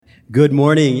Good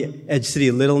morning, Edge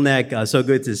City Little Neck. So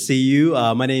good to see you.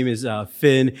 My name is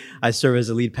Finn. I serve as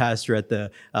a lead pastor at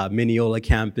the Mineola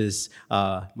campus.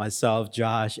 Myself,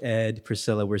 Josh, Ed,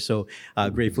 Priscilla, we're so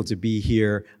grateful to be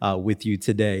here with you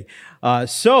today.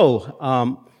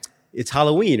 It's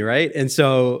Halloween, right? And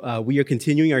so we are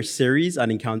continuing our series on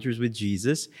encounters with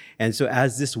Jesus. And so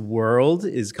as this world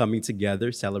is coming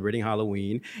together, celebrating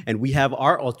Halloween, and we have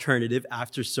our alternative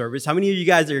after service. How many of you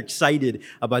guys are excited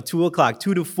about 2 o'clock,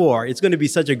 2 to 4? It's going to be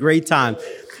such a great time.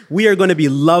 We are going to be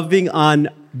loving on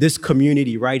this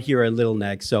community right here at Little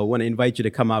Neck. So I want to invite you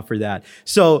to come out for that.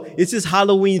 So it's this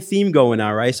Halloween theme going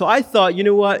on, right? So I thought, you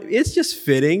know what? It's just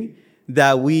fitting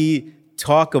that we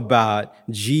talk about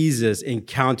Jesus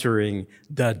encountering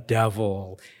the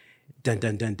devil. Dun,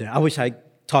 dun, dun, dun. I wish I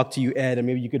talked to you, Ed, and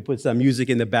maybe you could put some music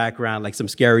in the background, like some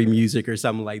scary music or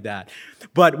something like that.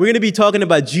 But we're going to be talking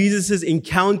about Jesus'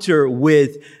 encounter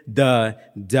with the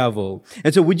devil.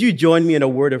 And so would you join me in a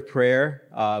word of prayer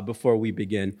before we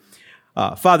begin?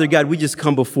 Father God, we just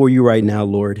come before you right now,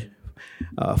 Lord.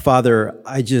 Father,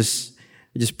 I just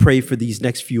pray for these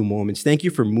next few moments. Thank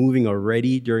you for moving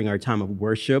already during our time of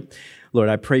worship. Lord,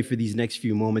 I pray for these next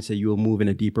few moments that you will move in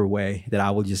a deeper way, that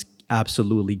I will just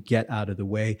absolutely get out of the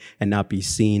way and not be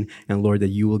seen. And Lord, that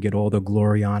you will get all the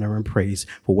glory, honor, and praise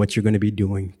for what you're going to be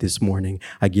doing this morning.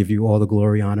 I give you all the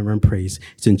glory, honor, and praise.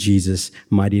 It's in Jesus'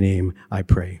 mighty name I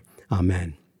pray.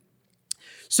 Amen.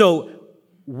 So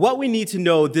what we need to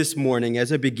know this morning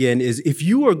as I begin is if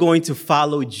you are going to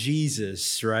follow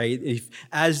Jesus, right, if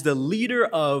as the leader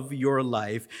of your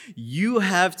life, you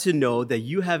have to know that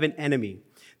you have an enemy.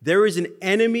 There is an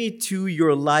enemy to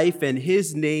your life, and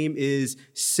his name is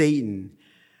Satan.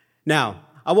 Now,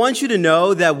 I want you to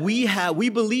know that we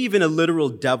believe in a literal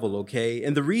devil, okay?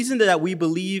 And the reason that we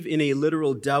believe in a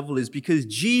literal devil is because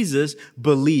Jesus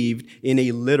believed in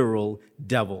a literal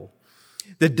devil.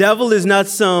 The devil is not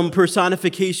some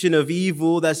personification of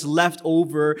evil that's left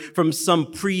over from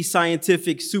some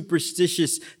pre-scientific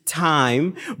superstitious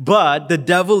time, but the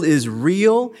devil is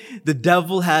real. The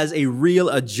devil has a real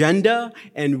agenda,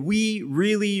 and we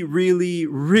really, really,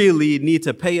 really need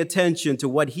to pay attention to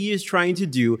what he is trying to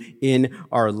do in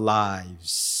our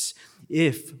lives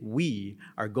if we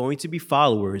are going to be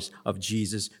followers of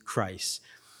Jesus Christ.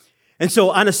 And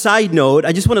so on a side note,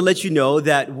 I just want to let you know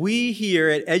that we here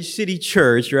at Edge City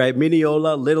Church, right,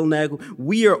 Mineola, Little Neck,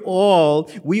 we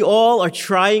all are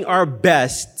trying our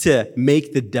best to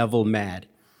make the devil mad.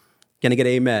 Can I get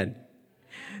an amen?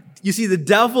 You see, the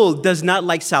devil does not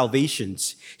like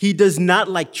salvations. He does not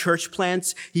like church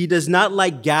plants. He does not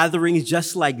like gatherings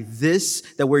just like this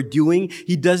that we're doing.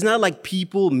 He does not like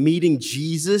people meeting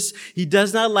Jesus. He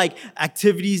does not like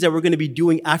activities that we're going to be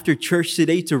doing after church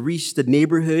today to reach the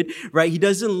neighborhood, right? He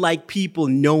doesn't like people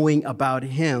knowing about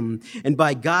him. And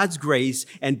by God's grace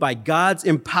and by God's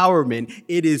empowerment,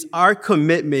 it is our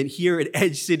commitment here at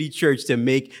Edge City Church to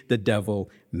make the devil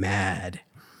mad.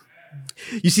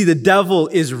 You see, the devil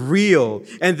is real,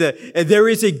 and there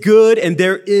is a good and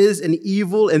there is an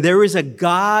evil, and there is a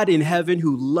God in heaven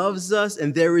who loves us,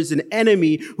 and there is an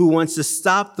enemy who wants to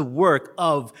stop the work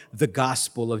of the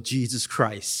gospel of Jesus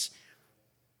Christ.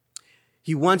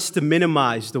 He wants to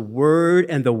minimize the word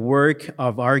and the work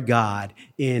of our God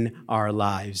in our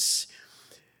lives.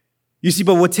 You see,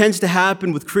 but what tends to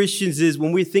happen with Christians is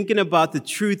when we're thinking about the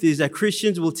truth is that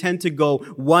Christians will tend to go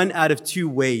one out of two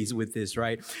ways with this,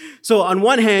 right? So on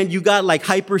one hand, you got like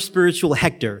hyper-spiritual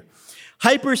Hector.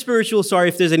 Hyper-spiritual, sorry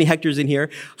if there's any Hectors in here.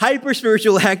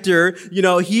 Hyper-spiritual Hector,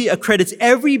 he accredits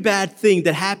every bad thing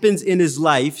that happens in his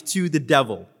life to the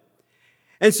devil.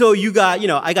 And so you got,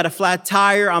 I got a flat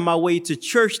tire on my way to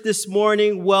church this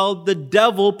morning. Well, the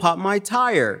devil popped my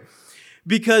tire.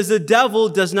 Because the devil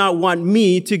does not want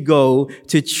me to go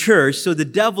to church, so the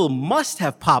devil must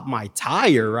have popped my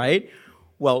tire, right?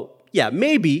 Well, yeah,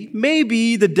 maybe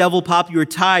the devil popped your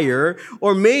tire,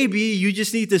 or maybe you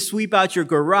just need to sweep out your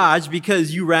garage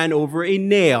because you ran over a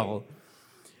nail.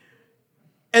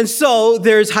 And so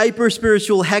there's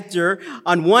hyper-spiritual Hector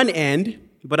on one end,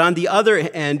 but on the other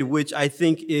end, which I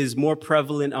think is more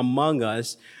prevalent among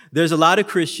us, there's a lot of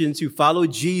Christians who follow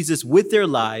Jesus with their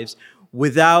lives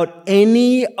without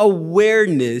any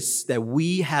awareness that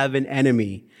we have an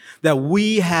enemy, that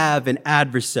we have an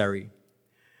adversary.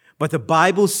 But the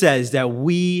Bible says that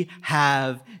we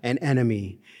have an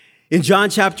enemy. In John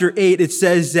chapter 8, it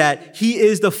says that he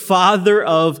is the father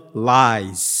of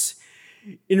lies.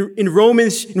 In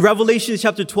Revelation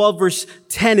chapter 12, verse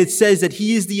 10, it says that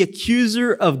he is the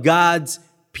accuser of God's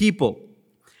people.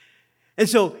 And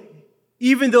so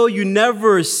Even though you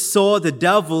never saw the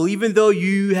devil, even though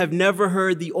you have never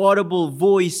heard the audible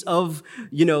voice of,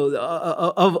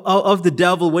 of the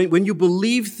devil, when you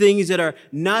believe things that are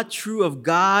not true of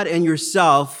God and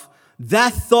yourself,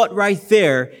 that thought right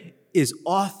there is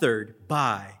authored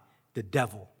by the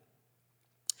devil.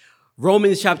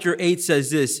 Romans chapter 8 says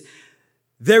this: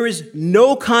 there is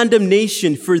no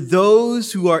condemnation for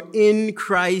those who are in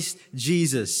Christ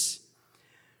Jesus.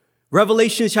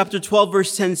 Revelation chapter 12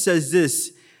 verse 10 says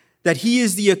this, that he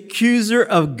is the accuser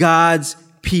of God's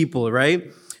people,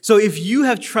 right? So if you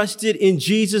have trusted in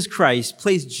Jesus Christ,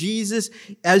 place Jesus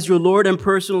as your Lord and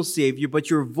personal Savior, but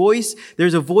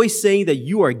there's a voice saying that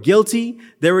you are guilty.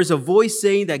 There is a voice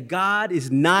saying that God is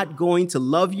not going to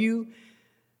love you.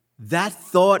 That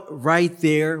thought right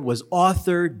there was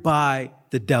authored by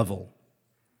the devil.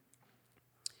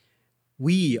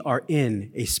 We are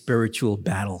in a spiritual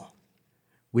battle.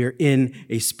 We're in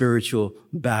a spiritual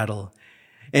battle.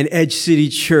 And Edge City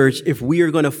Church, if we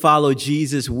are going to follow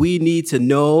Jesus, we need to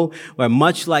know, or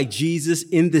much like Jesus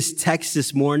in this text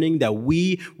this morning, that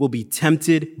we will be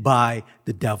tempted by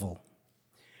the devil.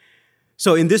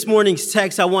 So in this morning's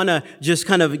text, I want to just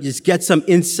get some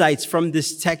insights from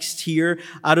this text here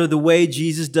out of the way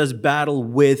Jesus does battle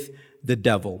with the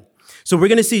devil. So we're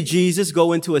going to see Jesus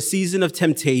go into a season of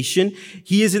temptation.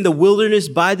 He is in the wilderness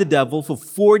by the devil for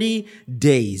 40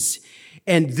 days.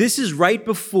 And this is right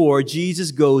before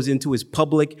Jesus goes into his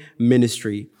public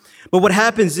ministry. But what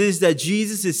happens is that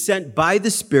Jesus is sent by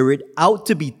the Spirit out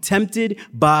to be tempted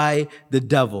by the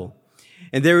devil.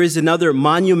 And there is another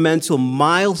monumental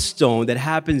milestone that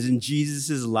happens in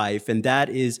Jesus' life, and that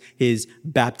is his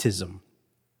baptism.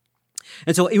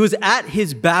 And so it was at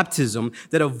his baptism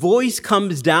that a voice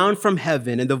comes down from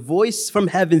heaven, and the voice from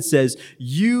heaven says,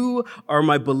 "You are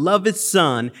my beloved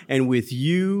Son, and with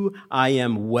you I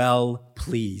am well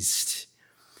pleased."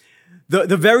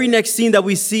 The very next scene that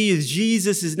we see is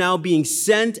Jesus is now being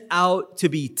sent out to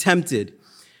be tempted.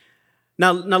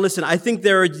 Now listen, I think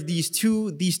there are these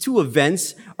two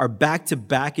events are back to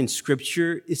back in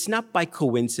Scripture. It's not by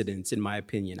coincidence, in my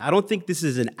opinion. I don't think this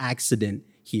is an accident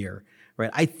here. Right?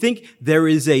 I think there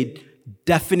is a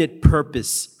definite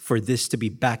purpose for this to be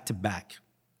back to back.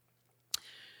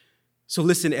 So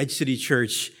listen, Edge City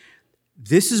Church,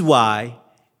 this is why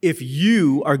if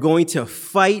you are going to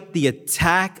fight the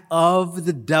attack of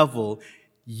the devil,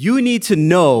 you need to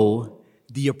know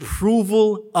the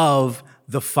approval of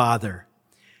the Father.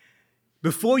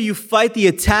 Before you fight the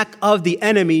attack of the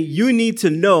enemy, you need to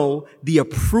know the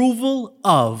approval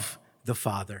of the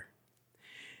Father.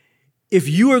 If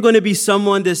you are going to be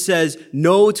someone that says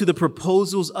no to the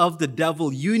proposals of the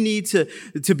devil, you need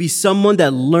to be someone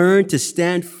that learned to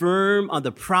stand firm on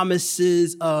the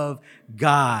promises of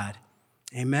God.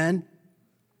 Amen?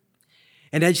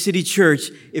 And Edge City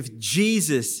Church, if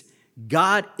Jesus,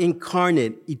 God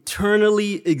incarnate,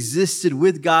 eternally existed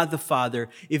with God the Father,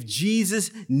 if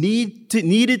Jesus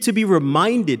needed to be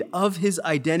reminded of his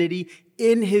identity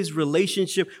in his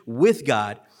relationship with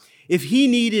God, if he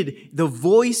needed the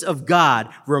voice of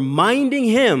God reminding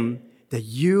him that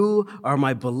you are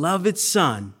my beloved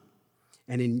Son,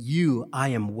 and in you I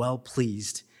am well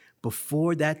pleased,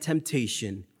 before that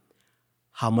temptation,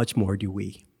 how much more do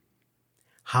we?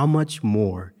 How much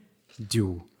more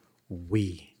do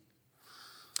we?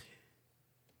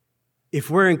 If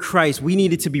we're in Christ, we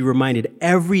needed to be reminded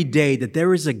every day that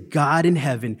there is a God in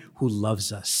heaven who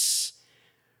loves us.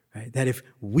 Right? That if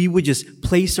we would just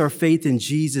place our faith in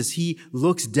Jesus, he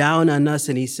looks down on us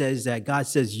and he says that God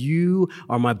says, "You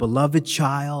are my beloved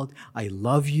child. I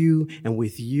love you, and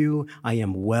with you I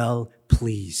am well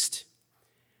pleased."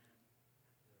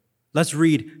 Let's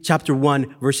read chapter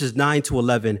 1, verses 9 to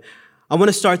 11. I want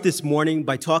to start this morning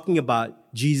by talking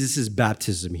about Jesus'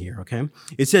 baptism here, okay?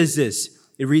 It says this.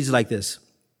 It reads like this.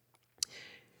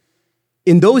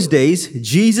 In those days,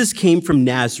 Jesus came from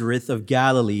Nazareth of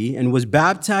Galilee and was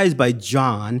baptized by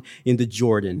John in the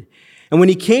Jordan. And when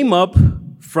he came up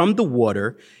from the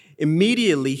water,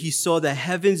 immediately he saw the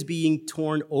heavens being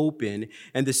torn open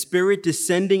and the Spirit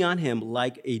descending on him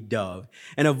like a dove.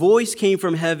 And a voice came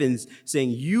from heaven saying,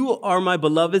 "You are my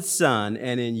beloved Son,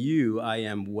 and in you I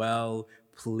am well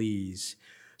pleased."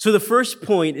 So the first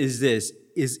point is this,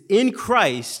 is in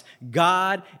Christ,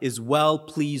 God is well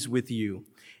pleased with you.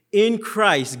 In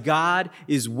Christ, God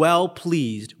is well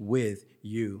pleased with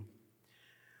you.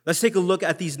 Let's take a look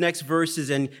at these next verses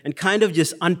and kind of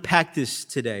just unpack this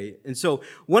today. And so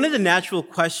one of the natural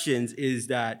questions is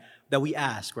that we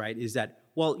ask, right, is that,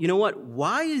 well, you know what?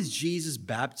 Why is Jesus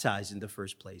baptized in the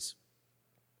first place?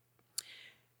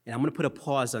 And I'm going to put a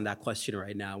pause on that question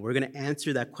right now. We're going to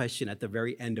answer that question at the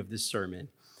very end of this sermon.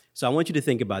 So I want you to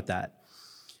think about that.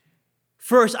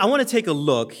 First, I want to take a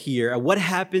look here at what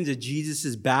happens at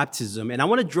Jesus' baptism, and I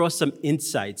want to draw some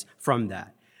insights from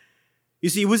that. You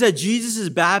see, it was at Jesus'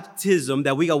 baptism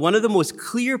that we got one of the most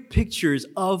clear pictures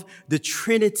of the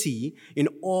Trinity in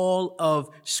all of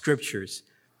Scriptures.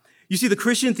 You see, the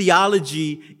Christian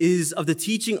theology of the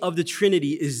teaching of the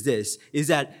Trinity is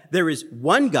that there is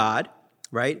one God,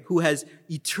 right, who has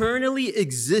eternally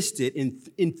existed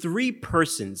in three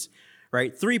persons,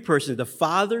 right? Three persons, the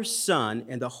Father, Son,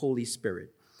 and the Holy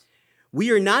Spirit. We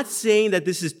are not saying that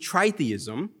this is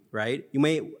tritheism, right? You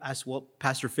may ask, well,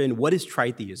 Pastor Finn, what is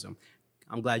tritheism?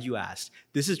 I'm glad you asked.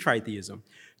 This is tritheism.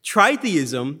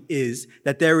 Tritheism is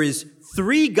that there is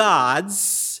three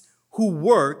gods who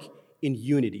work in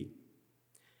unity.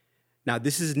 Now,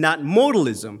 this is not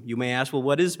modalism. You may ask, well,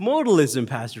 what is modalism,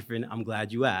 Pastor Finn? I'm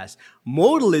glad you asked.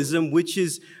 Modalism, which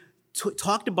is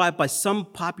talked about by some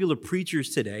popular preachers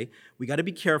today, we got to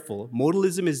be careful.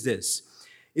 Modalism is this.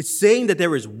 It's saying that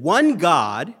there is one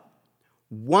God,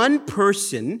 one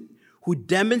person who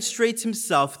demonstrates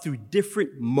himself through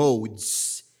different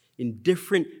modes in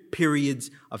different periods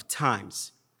of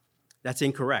times. That's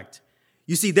incorrect.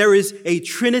 You see, there is a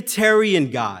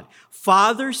Trinitarian God,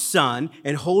 Father, Son,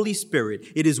 and Holy Spirit.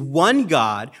 It is one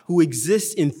God who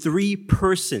exists in three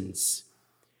persons.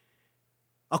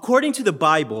 According to the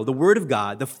Bible, the Word of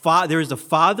God, there is the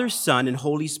Father, Son, and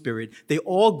Holy Spirit. They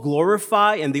all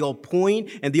glorify and they all point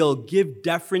and they all give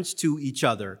deference to each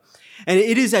other. And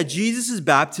it is at Jesus'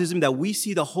 baptism that we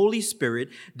see the Holy Spirit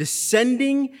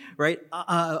descending, right,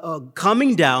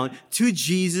 coming down to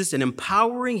Jesus and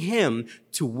empowering him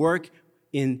to work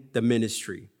in the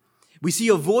ministry. We see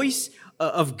a voice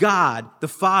of God, the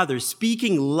Father,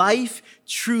 speaking life,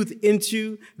 truth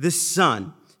into the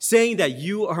Son, saying that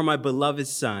you are my beloved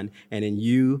Son, and in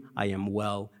you I am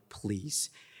well pleased.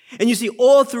 And you see,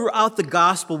 all throughout the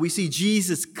gospel, we see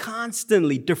Jesus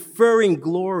constantly deferring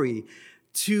glory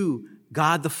to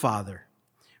God the Father,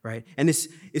 right? And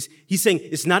he's saying,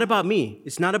 it's not about me.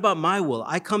 It's not about my will.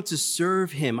 I come to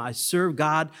serve him. I serve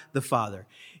God the Father.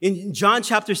 In John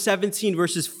chapter 17,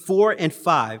 verses 4 and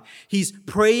 5, he's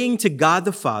praying to God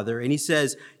the Father, and he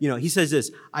says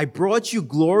this, I brought you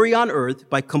glory on earth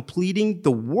by completing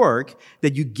the work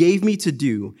that you gave me to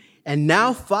do. And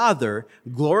now, Father,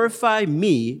 glorify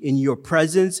me in your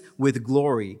presence with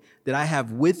glory that I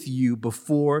have with you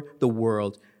before the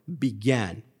world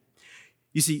began.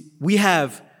 You see, we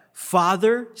have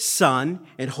Father, Son,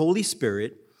 and Holy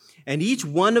Spirit, and each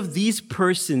one of these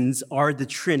persons are the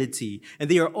Trinity, and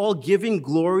they are all giving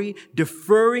glory,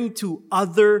 deferring to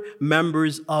other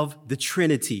members of the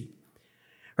Trinity.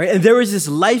 Right? And there is this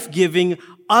life-giving,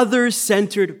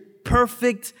 other-centered,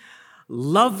 perfect,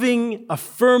 loving,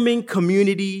 affirming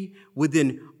community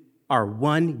within our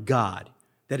one God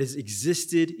that has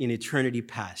existed in eternity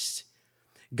past.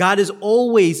 God has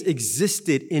always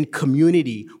existed in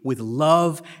community with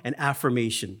love and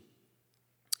affirmation.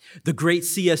 The great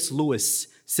C.S. Lewis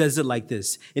says it like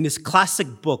this. In his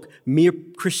classic book, Mere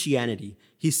Christianity,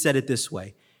 he said it this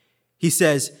way. He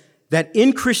says that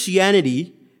in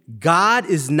Christianity, God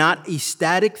is not a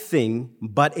static thing,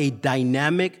 but a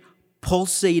dynamic,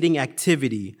 pulsating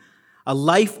activity, a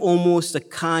life almost a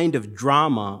kind of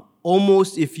drama,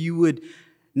 almost, if you would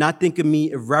not think of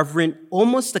me irreverent,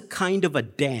 almost a kind of a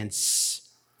dance.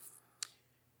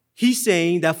 He's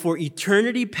saying that for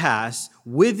eternity past,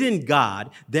 within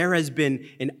God, there has been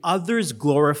an others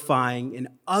glorifying, an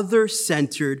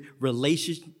other-centered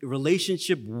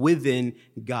relationship within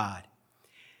God.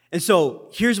 And so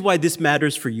here's why this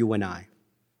matters for you and I.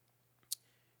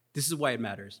 This is why it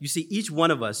matters. You see, each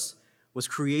one of us was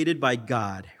created by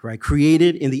God, right?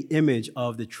 Created in the image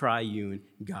of the triune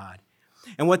God.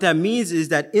 And what that means is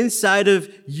that inside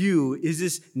of you is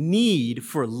this need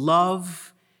for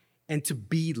love and to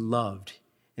be loved.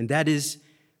 And that is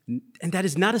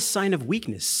not a sign of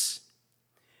weakness.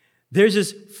 There's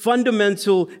this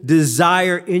fundamental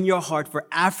desire in your heart for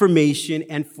affirmation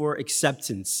and for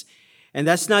acceptance. And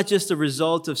that's not just a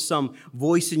result of some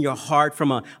voice in your heart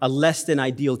from a less than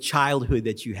ideal childhood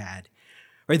that you had.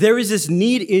 Right? There is this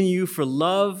need in you for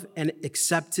love and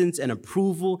acceptance and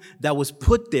approval that was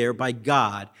put there by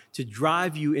God to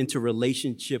drive you into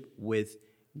relationship with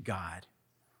God.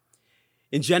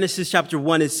 In Genesis chapter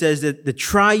 1, it says that the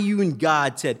triune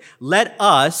God said, let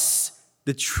us,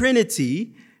 the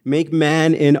Trinity, make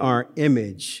man in our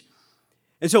image.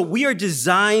 And so we are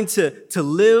designed to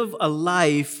live a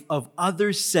life of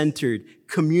other-centered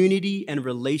community and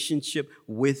relationship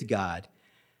with God.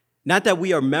 Not that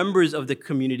we are members of the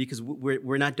community because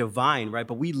we're not divine, right?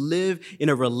 But we live in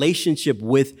a relationship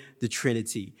with the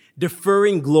Trinity,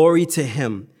 deferring glory to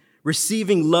him,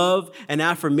 receiving love and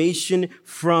affirmation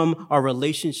from our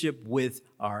relationship with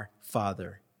our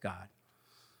Father, God.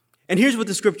 And here's what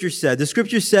the scripture said. The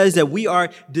scripture says that we are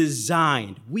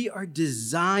designed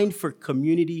for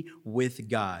community with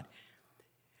God.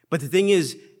 But the thing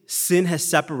is, sin has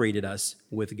separated us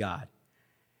with God.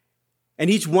 And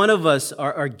each one of us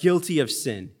are guilty of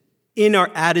sin in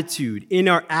our attitude, in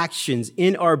our actions,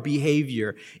 in our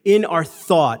behavior, in our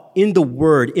thought, in the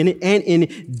word, and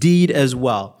in deed as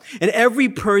well. And every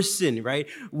person, right,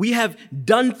 we have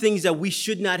done things that we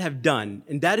should not have done.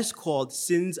 And that is called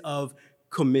sins of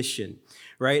commission,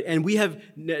 right? And we have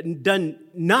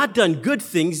not done good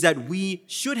things that we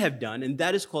should have done, and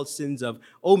that is called sins of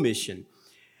omission.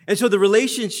 And so the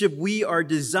relationship we are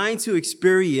designed to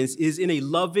experience is in a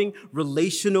loving,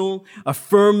 relational,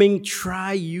 affirming,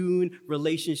 triune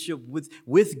relationship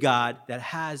with God that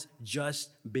has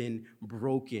just been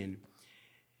broken.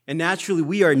 And naturally,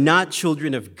 we are not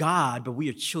children of God, but we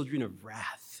are children of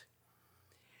wrath.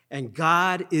 And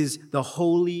God is the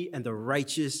holy and the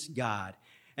righteous God,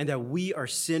 and that we are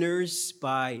sinners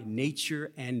by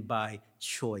nature and by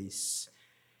choice.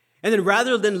 And then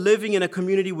rather than living in a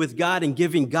community with God and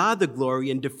giving God the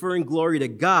glory and deferring glory to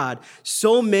God,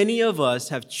 so many of us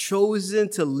have chosen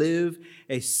to live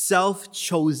a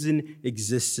self-chosen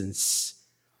existence.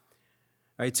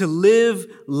 Right? To live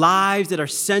lives that are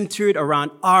centered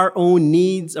around our own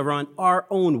needs, around our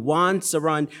own wants,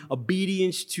 around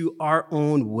obedience to our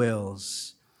own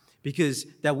wills. Because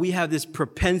that we have this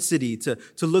propensity to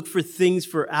look for things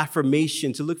for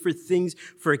affirmation, to look for things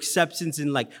for acceptance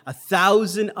in like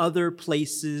 1,000 other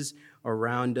places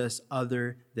around us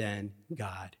other than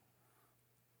God.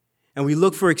 And we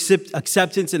look for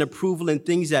acceptance and approval in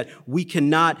things that we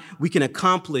can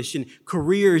accomplish, in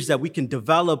careers that we can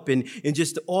develop, in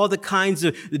just all the kinds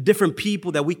of the different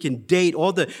people that we can date,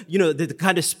 all the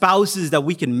kind of spouses that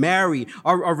we can marry,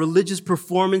 our religious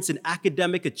performance and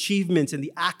academic achievements and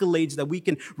the accolades that we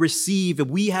can receive.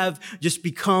 And we have just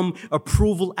become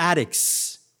approval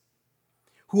addicts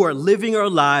who are living our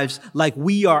lives like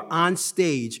we are on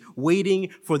stage waiting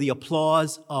for the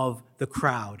applause of the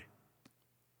crowd.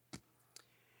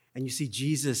 And you see,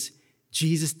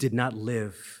 Jesus did not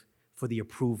live for the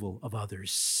approval of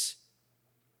others.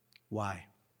 Why?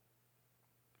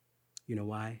 You know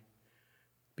why?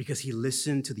 Because he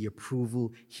listened to the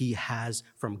approval he has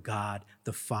from God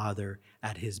the Father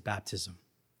at his baptism.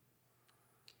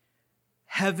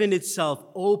 Heaven itself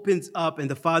opens up and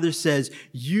the Father says,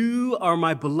 "You are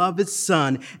my beloved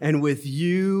Son, and with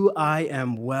you I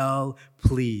am well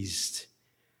pleased."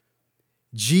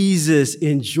 Jesus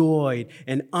enjoyed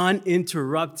an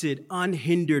uninterrupted,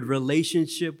 unhindered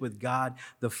relationship with God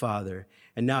the Father.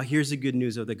 And now here's the good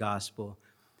news of the gospel.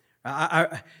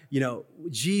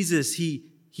 Jesus,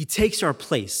 he takes our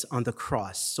place on the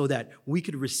cross so that we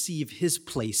could receive his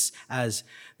place as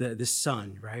the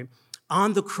Son, right?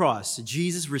 On the cross,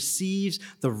 Jesus receives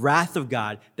the wrath of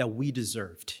God that we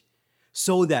deserved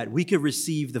so that we could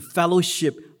receive the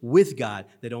fellowship with God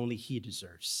that only he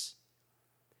deserves.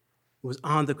 It was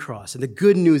on the cross. And the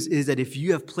good news is that if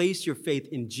you have placed your faith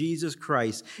in Jesus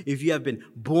Christ, if you have been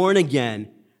born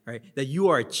again, right, that you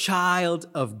are a child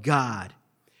of God.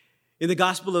 In the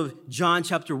Gospel of John,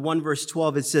 chapter 1, verse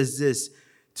 12, it says this: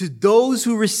 "To those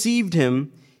who received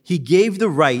him, he gave the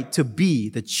right to be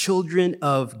the children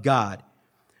of God."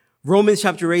 Romans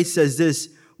chapter 8 says this: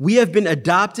 "We have been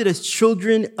adopted as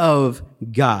children of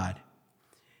God."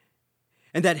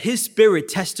 And that his spirit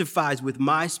testifies with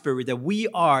my spirit that we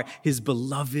are his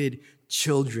beloved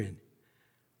children.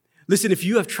 Listen, if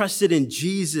you have trusted in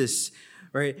Jesus,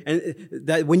 right, and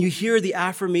that when you hear the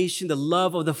affirmation, the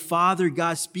love of the Father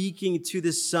God speaking to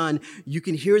the Son, you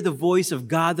can hear the voice of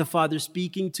God the Father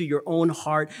speaking to your own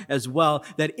heart as well,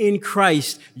 that in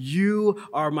Christ, you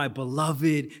are my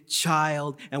beloved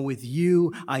child, and with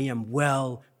you I am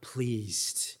well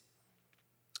pleased.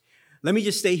 Let me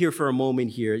just stay here for a moment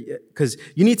here, because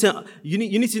you need to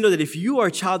know that if you are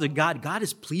a child of God, God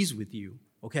is pleased with you,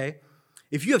 okay?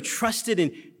 If you have trusted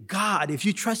in God, if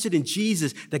you trusted in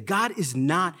Jesus, that God is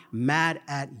not mad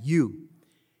at you.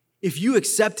 If you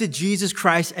accepted Jesus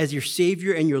Christ as your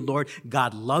Savior and your Lord,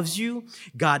 God loves you.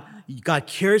 God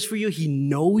cares for you. He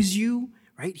knows you,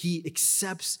 right? He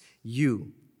accepts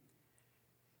you.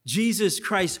 Jesus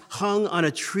Christ hung on a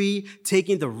tree,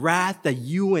 taking the wrath that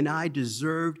you and I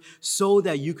deserved so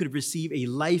that you could receive a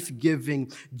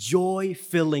life-giving,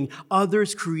 joy-filling,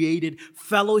 others-created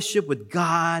fellowship with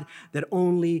God that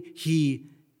only he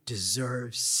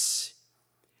deserves.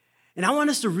 And I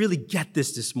want us to really get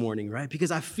this morning, right?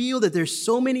 Because I feel that there's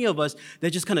so many of us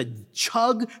that just kind of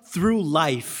chug through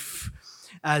life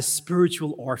as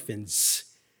spiritual orphans.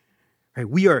 right?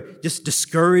 We are just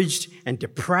discouraged and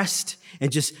depressed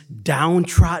and just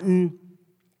downtrodden.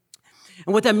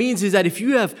 And what that means is that if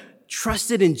you have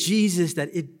trusted in Jesus, that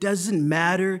it doesn't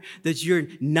matter that you're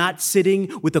not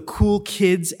sitting with the cool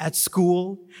kids at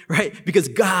school, right? Because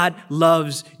God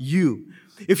loves you.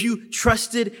 If you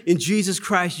trusted in Jesus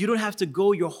Christ, you don't have to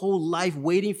go your whole life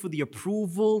waiting for the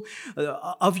approval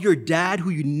of your dad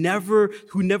who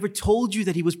never told you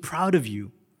that he was proud of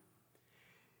you.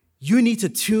 You need to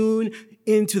tune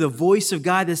into the voice of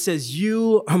God that says,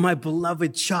 "You are my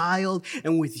beloved child,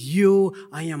 and with you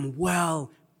I am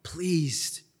well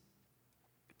pleased."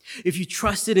 If you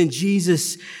trusted in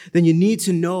Jesus, then you need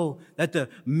to know that the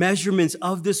measurements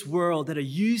of this world that are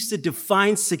used to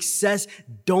define success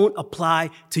don't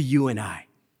apply to you and I.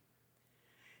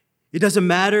 It doesn't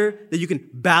matter that you can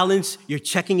balance your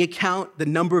checking account, the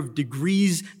number of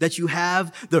degrees that you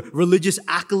have, the religious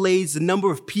accolades, the number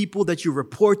of people that you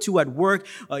report to at work,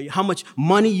 how much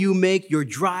money you make, your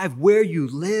drive, where you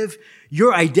live.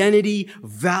 Your identity,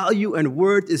 value, and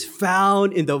worth is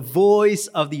found in the voice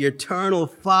of the eternal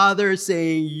Father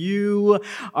saying, "You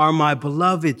are my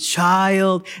beloved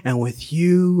child, and with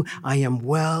you I am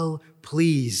well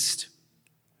pleased."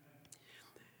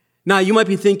 Now, you might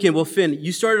be thinking, well, Finn,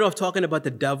 you started off talking about the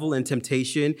devil and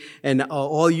temptation, and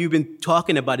all you've been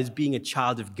talking about is being a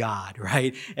child of God,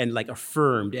 right? And like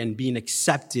affirmed and being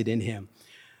accepted in him.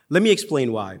 Let me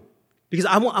explain why. Because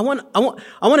I want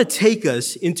to take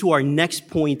us into our next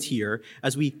point here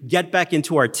as we get back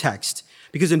into our text.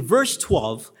 Because in verse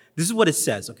 12, this is what it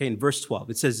says, okay? In verse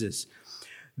 12, it says this: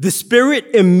 "The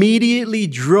Spirit immediately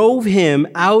drove him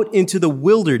out into the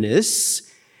wilderness,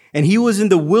 and he was in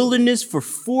the wilderness for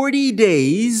 40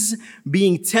 days,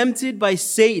 being tempted by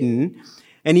Satan,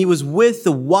 and he was with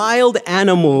the wild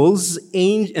animals,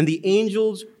 and the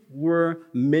angels were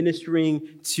ministering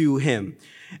to him."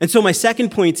 And so my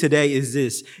second point today is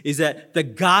this, is that the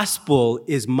gospel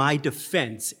is my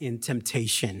defense in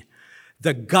temptation.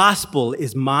 The gospel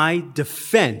is my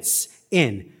defense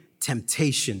in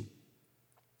temptation.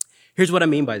 Here's what I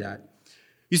mean by that.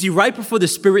 You see, right before the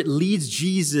Spirit leads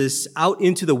Jesus out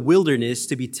into the wilderness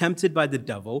to be tempted by the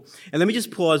devil, and let me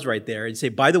just pause right there and say,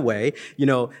 by the way,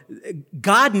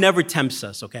 God never tempts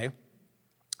us, okay?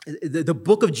 The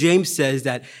book of James says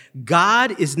that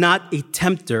God is not a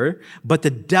tempter, but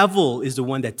the devil is the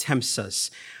one that tempts us.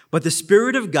 But the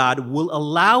Spirit of God will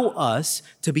allow us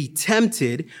to be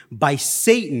tempted by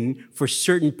Satan for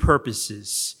certain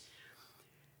purposes.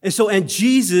 And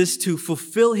Jesus, to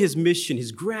fulfill his mission,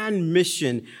 his grand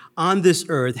mission on this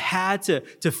earth, had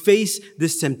to face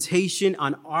this temptation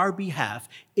on our behalf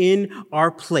in our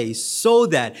place so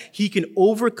that he can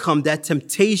overcome that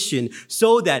temptation,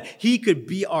 so that he could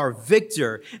be our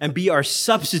victor and be our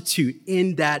substitute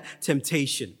in that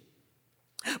temptation.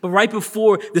 But right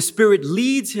before the Spirit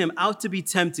leads him out to be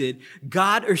tempted,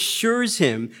 God assures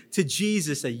him to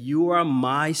Jesus that "You are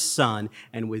my son,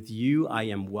 and with you I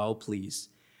am well pleased."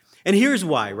 And here's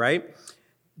why, right?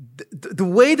 The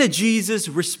way that Jesus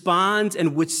responds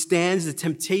and withstands the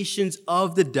temptations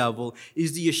of the devil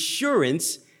is the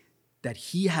assurance that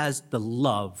he has the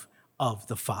love of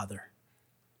the Father.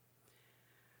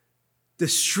 The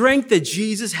strength that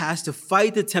Jesus has to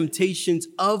fight the temptations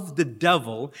of the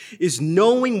devil is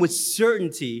knowing with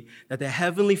certainty that the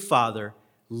Heavenly Father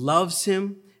loves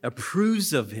him,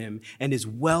 approves of him, and is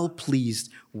well pleased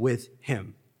with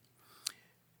him.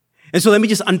 And so let me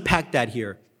just unpack that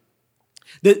here.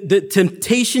 The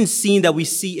temptation scene that we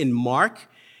see in Mark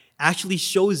actually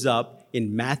shows up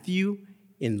in Matthew,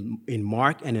 in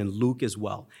Mark, and in Luke as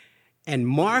well. And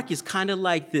Mark is kind of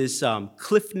like this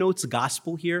Cliff Notes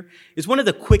gospel here. It's one of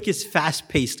the quickest,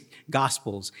 fast-paced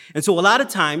gospels. And so a lot of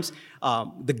times,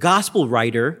 the gospel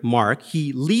writer, Mark,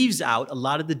 he leaves out a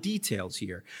lot of the details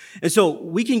here. And so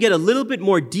we can get a little bit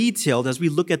more detailed as we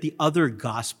look at the other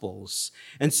gospels.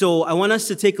 And so I want us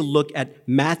to take a look at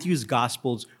Matthew's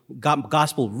gospel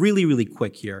really, really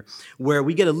quick here, where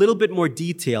we get a little bit more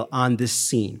detail on this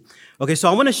scene. Okay, so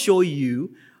I want to show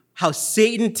you how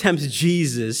Satan tempts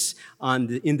Jesus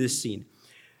in this scene.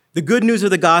 The good news of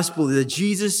the gospel is that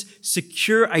Jesus'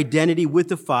 secure identity with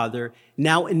the Father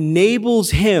now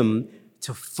enables him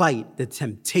to fight the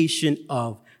temptation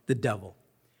of the devil.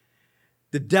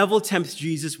 The devil tempts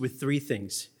Jesus with three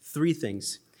things.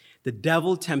 The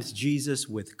devil tempts Jesus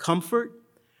with comfort,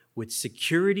 with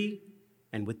security,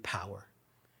 and with power.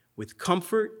 With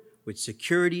comfort, with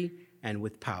security, and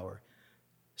with power.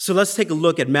 So let's take a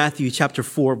look at Matthew chapter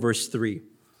 4, verse 3.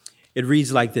 It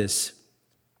reads like this.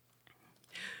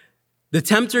 The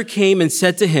tempter came and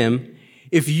said to him,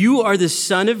 "If you are the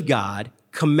Son of God,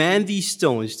 command these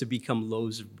stones to become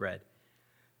loaves of bread."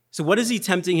 So what is he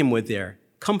tempting him with there?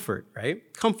 Comfort,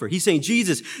 right? Comfort. He's saying,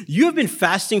 Jesus, you have been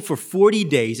fasting for 40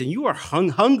 days and you are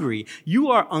hungry.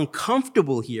 You are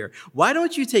uncomfortable here. Why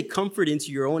don't you take comfort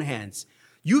into your own hands?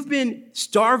 You've been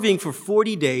starving for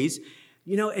 40 days,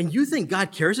 and you think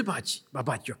God cares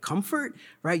about your comfort,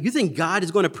 right? You think God is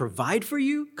going to provide for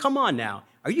you? Come on now.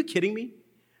 Are you kidding me?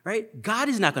 Right? God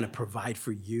is not going to provide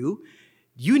for you.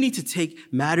 You need to take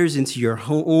matters into your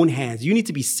own hands. You need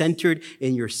to be centered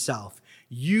in yourself.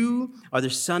 You are the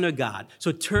Son of God.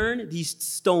 So turn these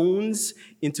stones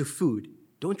into food.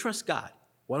 Don't trust God.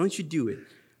 Why don't you do it?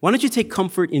 Why don't you take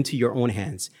comfort into your own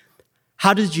hands?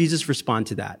 How does Jesus respond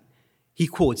to that?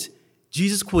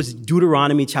 Jesus quotes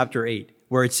Deuteronomy chapter 8,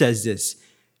 where it says this,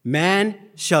 man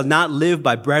shall not live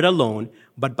by bread alone,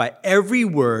 but by every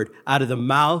word out of the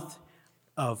mouth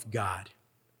of God.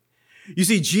 You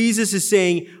see, Jesus is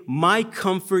saying, my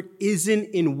comfort isn't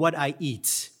in what I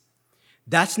eat.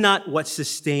 That's not what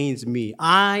sustains me.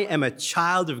 I am a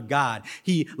child of God.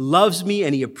 He loves me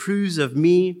and he approves of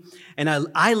me. And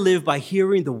I live by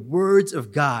hearing the words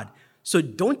of God. So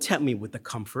don't tempt me with the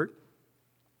comfort.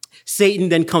 Satan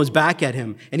then comes back at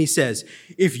him and he says,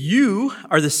 if you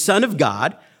are the Son of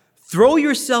God, throw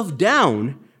yourself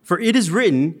down, for it is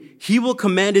written, he will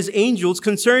command his angels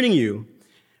concerning you.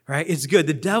 Right? It's good.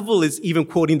 The devil is even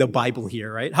quoting the Bible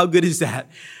here, right? How good is that?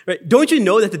 Right? Don't you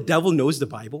know that the devil knows the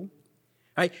Bible?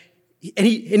 Right? And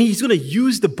he's going to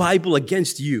use the Bible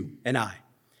against you and I.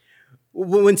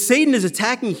 When Satan is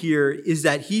attacking here is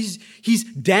that he's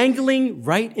dangling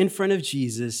right in front of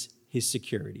Jesus his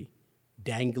security.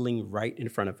 Dangling right in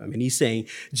front of him. And he's saying,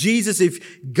 Jesus,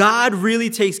 if God really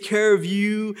takes care of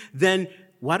you, then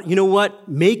what? You know what?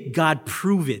 Make God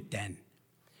prove it then.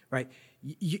 Right?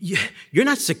 You're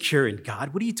not secure in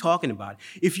God. What are you talking about?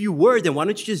 If you were, then why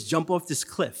don't you just jump off this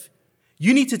cliff?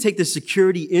 You need to take the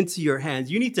security into your hands.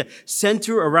 You need to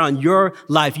center around your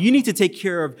life. You need to take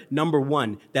care of number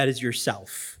one, that is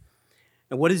yourself.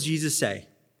 And what does Jesus say?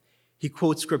 He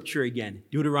quotes scripture again,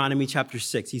 Deuteronomy chapter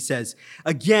 6. He says,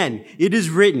 again, it is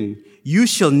written, you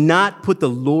shall not put the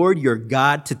Lord your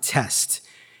God to test.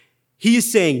 He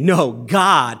is saying, no,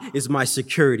 God is my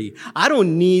security. I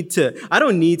don't need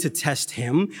to test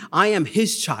him. I am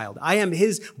his child. I am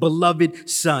his beloved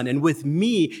son. And with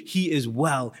me, he is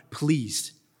well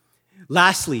pleased.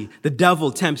 Lastly, the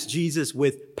devil tempts Jesus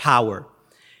with power.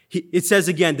 It says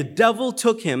again, the devil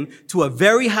took him to a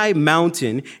very high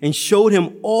mountain and showed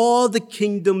him all the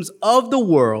kingdoms of the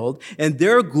world and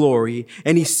their glory.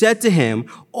 And he said to him,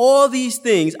 all these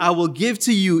things I will give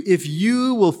to you if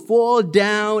you will fall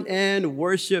down and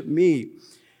worship me.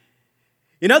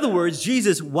 In other words,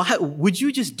 Jesus, why would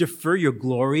you just defer your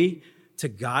glory to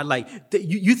God? Like,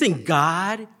 you think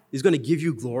God is going to give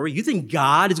you glory? You think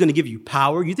God is going to give you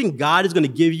power? You think God is going to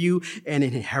give you an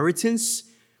inheritance?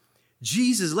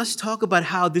 Jesus, let's talk about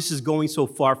how this is going so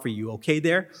far for you, okay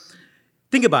there?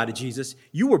 Think about it, Jesus.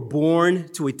 You were born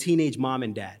to a teenage mom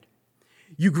and dad.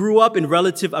 You grew up in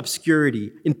relative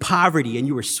obscurity, in poverty, and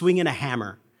you were swinging a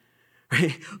hammer.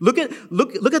 Right? Look at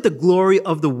the glory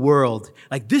of the world.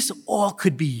 Like, this all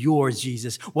could be yours,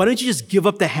 Jesus. Why don't you just give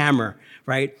up the hammer,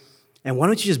 right? And why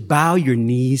don't you just bow your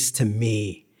knees to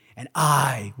me, and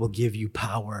I will give you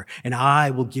power, and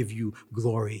I will give you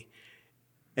glory.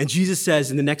 And Jesus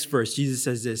says in the next verse, Jesus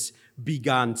says this, be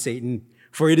gone, Satan,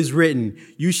 for it is written,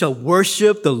 you shall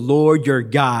worship the Lord your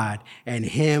God, and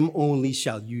him only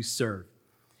shall you serve.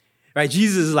 Right?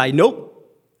 Jesus is like,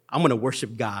 nope, I'm going to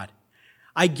worship God.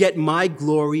 I get my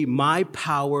glory, my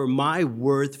power, my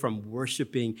worth from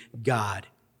worshiping God.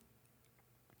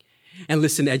 And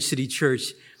listen, Edge City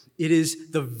Church, it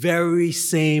is the very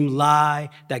same lie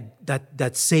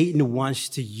that Satan wants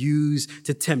to use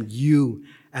to tempt you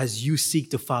as you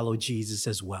seek to follow Jesus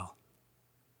as well.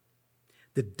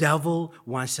 The devil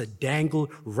wants to dangle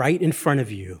right in front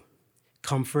of you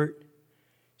comfort,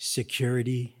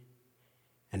 security,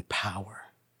 and power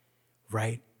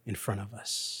right in front of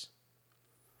us.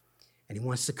 And he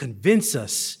wants to convince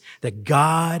us that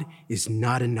God is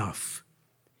not enough.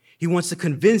 He wants to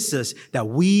convince us that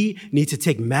we need to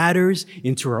take matters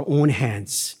into our own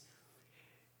hands.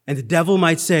 And the devil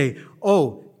might say,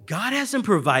 oh, God hasn't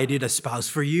provided a spouse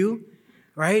for you,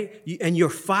 right? And your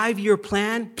 5-year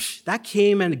plan, that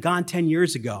came and gone 10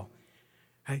 years ago.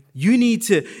 Right?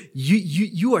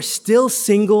 You are still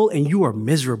single and you are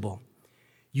miserable.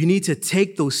 You need to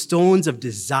take those stones of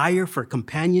desire for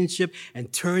companionship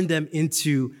and turn them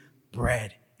into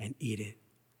bread and eat it.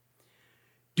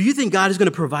 Do you think God is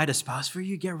going to provide a spouse for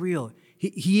you? Get real.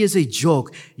 He is a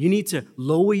joke. You need to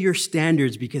lower your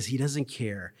standards because he doesn't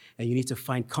care. And you need to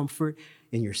find comfort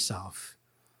in yourself.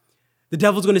 The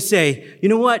devil's going to say, you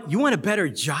know what? You want a better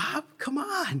job? Come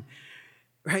on,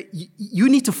 right? You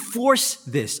need to force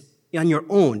this on your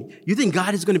own. You think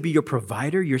God is going to be your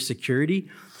provider, your security?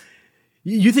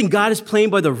 You think God is playing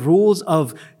by the rules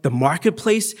of the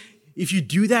marketplace? If you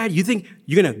do that, you think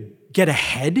you're going to get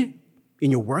ahead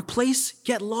in your workplace?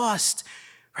 Get lost,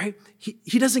 right?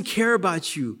 He doesn't care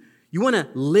about you. You want to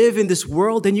live in this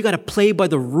world, then you got to play by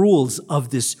the rules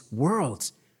of this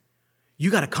world. You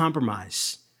got to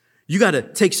compromise. You got to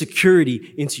take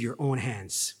security into your own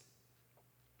hands.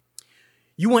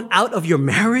 You want out of your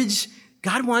marriage?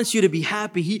 God wants you to be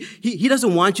happy. He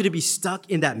doesn't want you to be stuck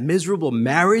in that miserable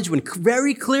marriage when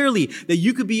very clearly that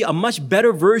you could be a much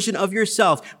better version of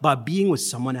yourself by being with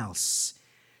someone else.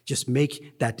 Just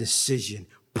make that decision.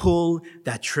 Pull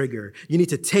that trigger. You need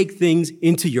to take things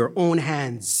into your own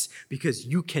hands because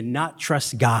you cannot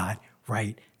trust God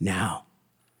right now.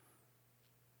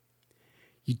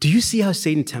 Do you see how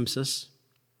Satan tempts us?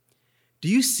 Do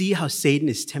you see how Satan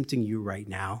is tempting you right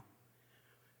now?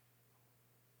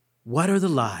 What are the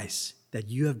lies that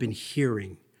you have been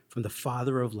hearing from the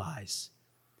father of lies,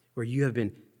 where you have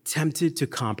been tempted to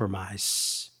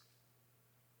compromise?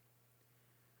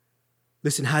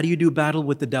 Listen, how do you do battle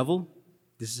with the devil?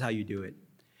 This is how you do it.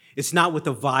 It's not with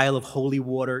a vial of holy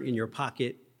water in your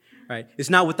pocket, right? It's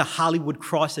not with the Hollywood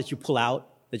cross that you pull out,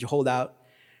 that you hold out.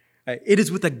 Right? It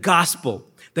is with the gospel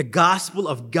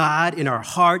of God in our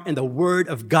heart and the word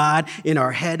of God in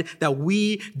our head that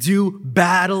we do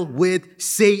battle with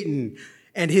Satan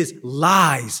and his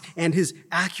lies and his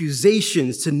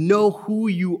accusations to know who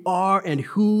you are and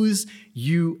whose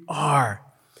you are.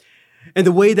 And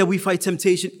the way that we fight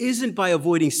temptation isn't by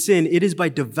avoiding sin. It is by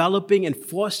developing and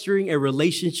fostering a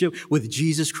relationship with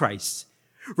Jesus Christ.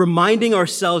 Reminding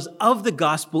ourselves of the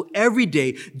gospel every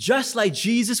day, just like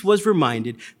Jesus was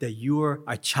reminded that you are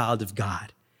a child of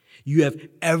God. You have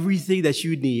everything that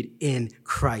you need in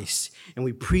Christ. And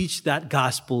we preach that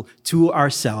gospel to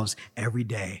ourselves every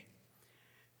day.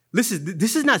 This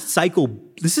is not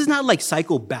like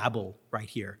psychobabble right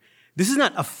here. This is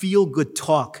not a feel-good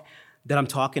talk that I'm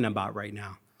talking about right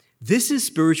now. This is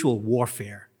spiritual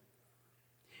warfare.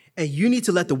 And you need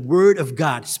to let the word of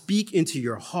God speak into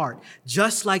your heart,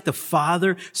 just like the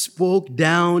Father spoke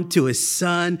down to his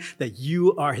Son that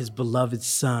you are his beloved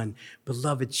Son,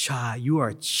 beloved child. You are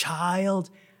a child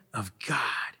of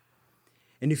God.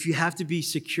 And if you have to be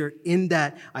secure in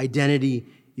that identity,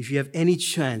 if you have any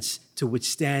chance to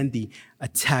withstand the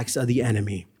attacks of the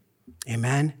enemy,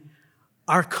 amen?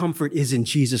 Our comfort is in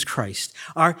Jesus Christ.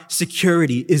 Our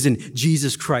security is in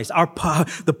Jesus Christ.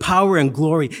 The power and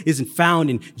glory isn't found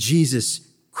in Jesus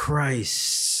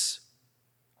Christ.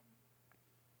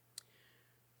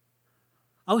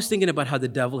 I was thinking about how the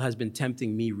devil has been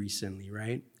tempting me recently,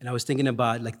 right? And I was thinking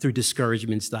about through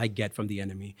discouragements that I get from the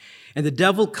enemy. And the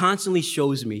devil constantly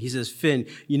shows me, he says, Finn,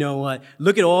 you know what?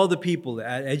 Look at all the people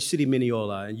at Edge City,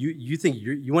 Mineola. And you think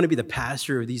you want to be the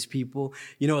pastor of these people?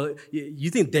 You know, you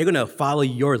think they're going to follow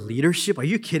your leadership? Are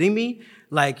you kidding me?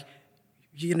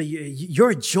 You're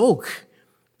a joke.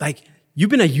 You've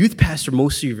been a youth pastor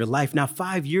most of your life. Now,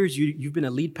 5 years you've been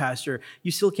a lead pastor.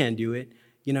 You still can't do it.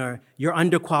 You know, you're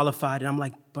underqualified. And I'm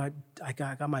like, but I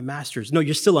got my master's. No,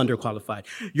 you're still underqualified.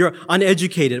 You're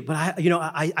uneducated, but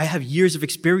I have years of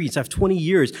experience. I have 20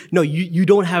 years. No, you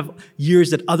don't have years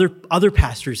that other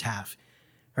pastors have,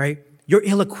 right? You're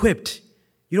ill-equipped.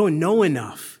 You don't know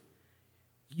enough.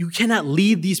 You cannot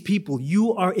lead these people.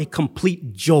 You are a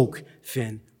complete joke,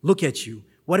 Finn. Look at you.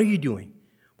 What are you doing?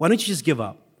 Why don't you just give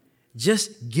up?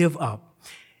 Just give up.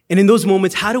 And in those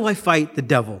moments, how do I fight the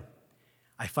devil?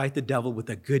 I fight the devil with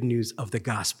the good news of the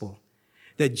gospel,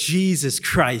 that Jesus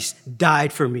Christ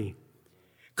died for me.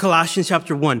 Colossians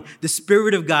chapter 1, the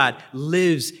Spirit of God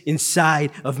lives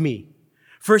inside of me.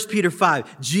 1 Peter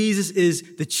 5, Jesus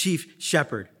is the chief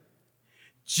shepherd.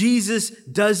 Jesus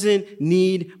doesn't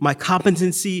need my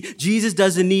competency. Jesus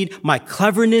doesn't need my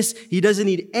cleverness. He doesn't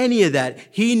need any of that.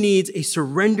 He needs a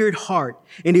surrendered heart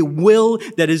and a will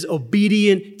that is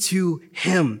obedient to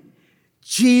him.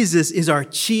 Jesus is our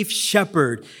chief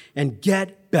shepherd, and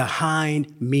get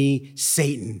behind me,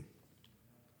 Satan.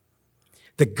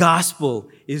 The gospel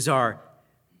is our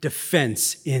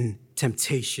defense in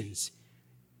temptations.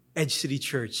 Edge City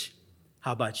Church,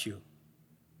 how about you?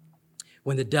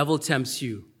 When the devil tempts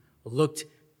you, look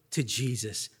to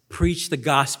Jesus. Preach the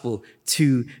gospel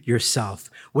to yourself.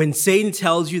 When Satan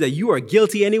tells you that you are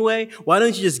guilty anyway, why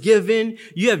don't you just give in?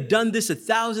 You have done this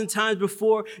 1,000 times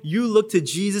before. You look to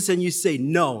Jesus and you say,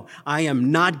 no, I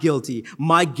am not guilty.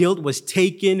 My guilt was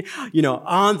taken,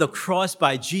 on the cross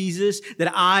by Jesus,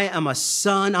 that I am a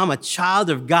son, I'm a child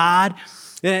of God.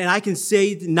 And I can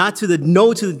say no to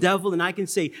the devil, and I can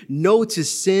say no to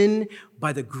sin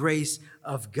by the grace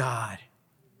of God.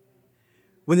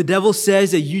 When the devil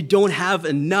says that you don't have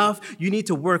enough, you need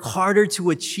to work harder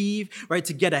to achieve, right?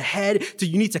 To get ahead,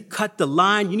 you need to cut the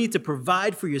line, you need to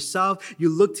provide for yourself. You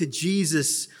look to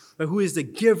Jesus, who is the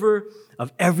giver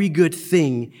of every good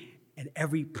thing and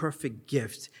every perfect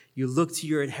gift. You look to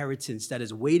your inheritance that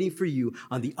is waiting for you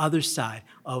on the other side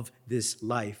of this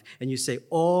life. And you say,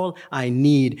 all I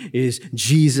need is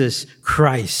Jesus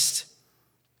Christ.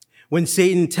 When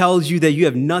Satan tells you that you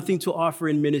have nothing to offer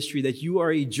in ministry, that you are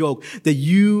a joke, that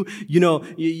you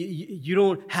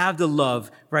don't have the love,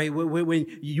 right? When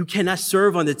you cannot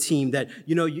serve on the team, that,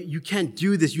 you can't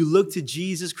do this. You look to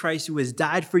Jesus Christ, who has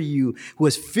died for you, who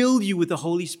has filled you with the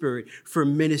Holy Spirit for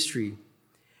ministry.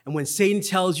 And when Satan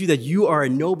tells you that you are a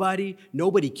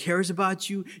nobody cares about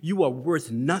you, you are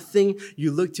worth nothing,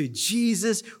 you look to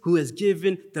Jesus, who has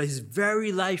given his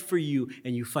very life for you,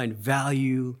 and you find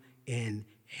value in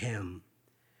him,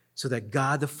 so that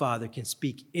God the Father can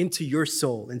speak into your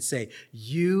soul and say,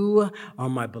 you are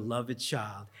my beloved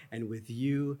child, and with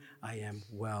you I am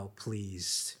well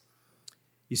pleased.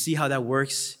 You see how that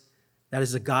works? That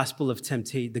is the gospel of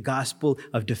the gospel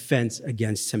of defense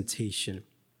against temptation.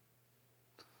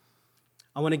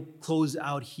 I want to close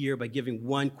out here by giving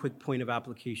one quick point of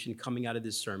application coming out of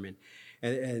this sermon.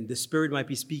 And the Spirit might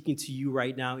be speaking to you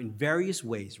right now in various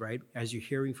ways, right, as you're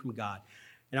hearing from God.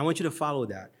 And I want you to follow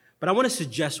that. But I want to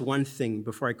suggest one thing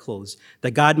before I close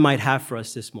that God might have for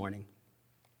us this morning.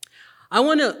 I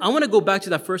want to go back to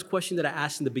that first question that I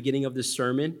asked in the beginning of this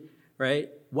sermon, right?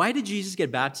 Why did Jesus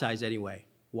get baptized anyway?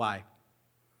 Why?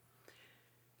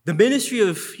 The ministry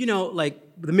of,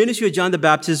 the ministry of John the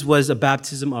Baptist was a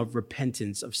baptism of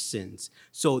repentance of sins.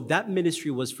 So that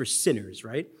ministry was for sinners,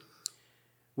 right?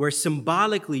 Where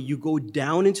symbolically you go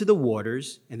down into the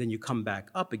waters and then you come back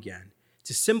up again,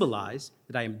 to symbolize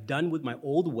that I am done with my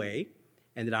old way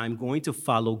and that I'm going to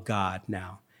follow God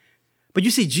now. But you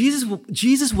see,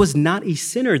 Jesus was not a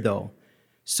sinner, though.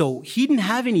 So he didn't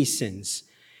have any sins.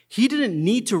 He didn't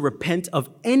need to repent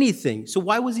of anything. So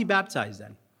why was he baptized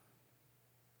then?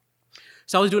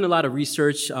 So I was doing a lot of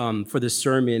research for this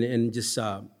sermon and just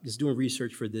doing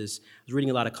research for this. I was reading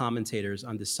a lot of commentators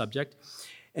on this subject.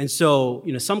 And so,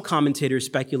 some commentators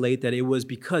speculate that it was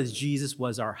because Jesus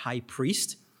was our high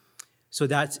priest. So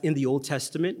that's in the Old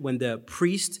Testament. When the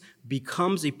priest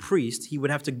becomes a priest, he would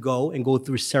have to go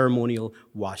through ceremonial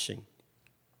washing.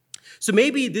 So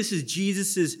maybe this is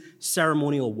Jesus'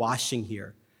 ceremonial washing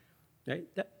here. Right?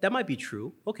 That might be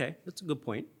true. Okay, that's a good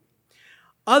point.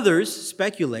 Others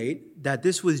speculate that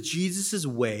this was Jesus'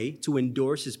 way to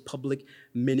endorse his public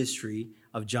ministry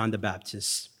of John the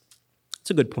Baptist.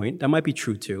 It's a good point. That might be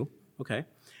true too. Okay.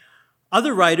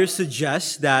 Other writers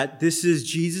suggest that this is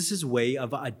Jesus' way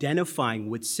of identifying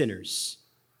with sinners.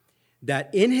 That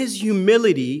in his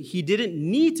humility, he didn't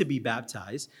need to be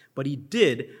baptized, but he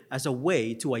did as a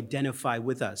way to identify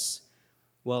with us.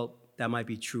 Well, that might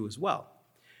be true as well.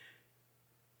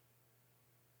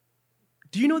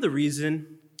 Do you know the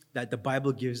reason that the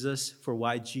Bible gives us for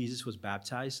why Jesus was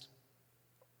baptized?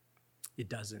 It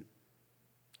doesn't.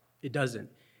 It doesn't.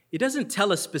 It doesn't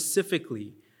tell us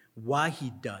specifically why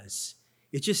he does.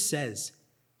 It just says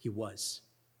he was.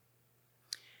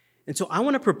 And so I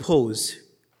want to propose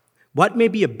what may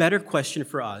be a better question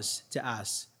for us to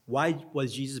ask. Why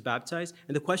was Jesus baptized?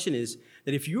 And the question is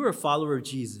that if you were a follower of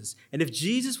Jesus, and if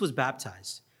Jesus was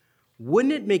baptized,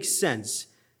 wouldn't it make sense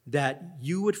that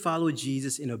you would follow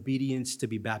Jesus in obedience to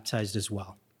be baptized as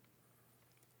well?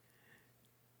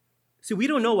 See, we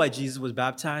don't know why Jesus was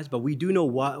baptized, but we do know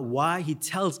why he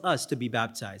tells us to be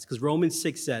baptized. Because Romans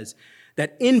 6 says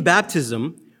that in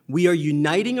baptism, we are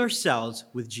uniting ourselves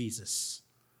with Jesus.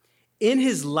 In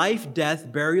his life,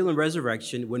 death, burial, and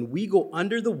resurrection, when we go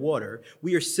under the water,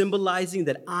 we are symbolizing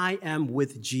that I am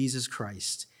with Jesus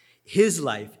Christ. His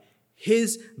life,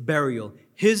 his burial,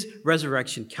 his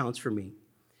resurrection counts for me.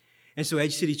 And so,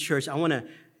 Edge City Church, I want to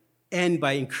end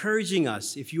by encouraging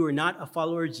us, if you are not a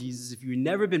follower of Jesus, if you've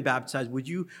never been baptized, would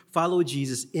you follow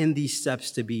Jesus in these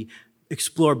steps to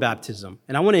explore baptism?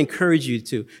 And I want to encourage you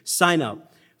to sign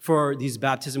up for these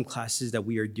baptism classes that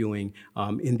we are doing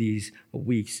in these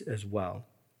weeks as well.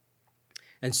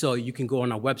 And so you can go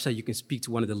on our website, you can speak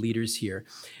to one of the leaders here.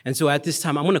 And so at this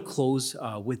time, I'm going to close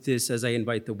with this as I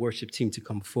invite the worship team to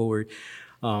come forward.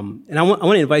 And I want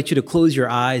to invite you to close your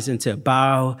eyes and to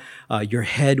bow your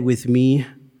head with me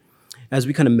as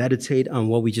we kind of meditate on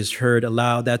what we just heard.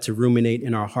 Allow that to ruminate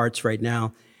in our hearts right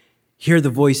now. Hear the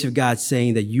voice of God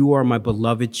saying that you are my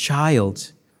beloved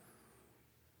child.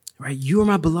 Right? You are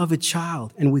my beloved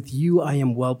child, and with you I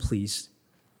am well pleased.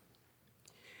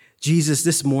 Jesus,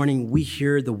 this morning we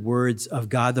hear the words of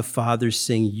God the Father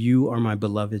saying, "You are my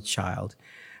beloved child,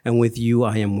 and with you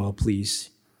I am well pleased."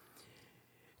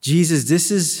 Jesus,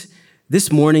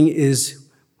 this morning is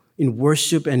in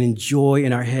worship and in joy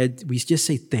in our head. We just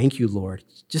say, thank you, Lord.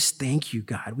 Just thank you,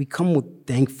 God. We come with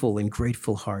thankful and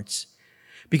grateful hearts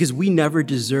because we never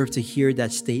deserve to hear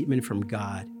that statement from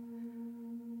God.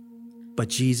 But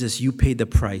Jesus, you paid the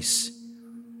price.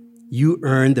 You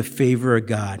earned the favor of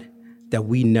God that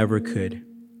we never could.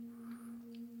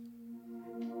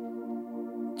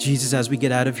 Jesus, as we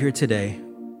get out of here today,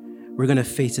 we're going to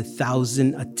face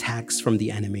 1,000 attacks from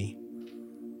the enemy.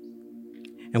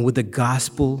 And would the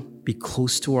gospel be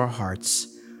close to our hearts?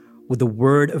 Would the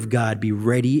word of God be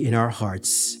ready in our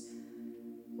hearts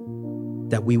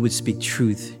that we would speak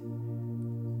truth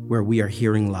where we are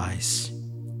hearing lies?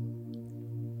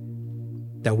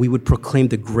 That we would proclaim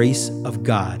the grace of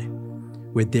God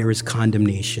where there is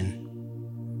condemnation.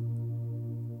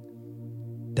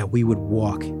 That we would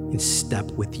walk in step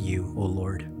with you, O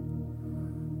Lord.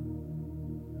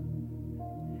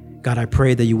 God, I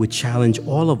pray that you would challenge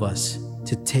all of us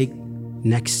to take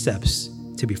next steps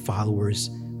to be followers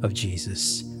of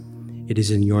Jesus. It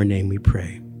is in your name we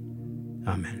pray.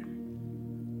 Amen.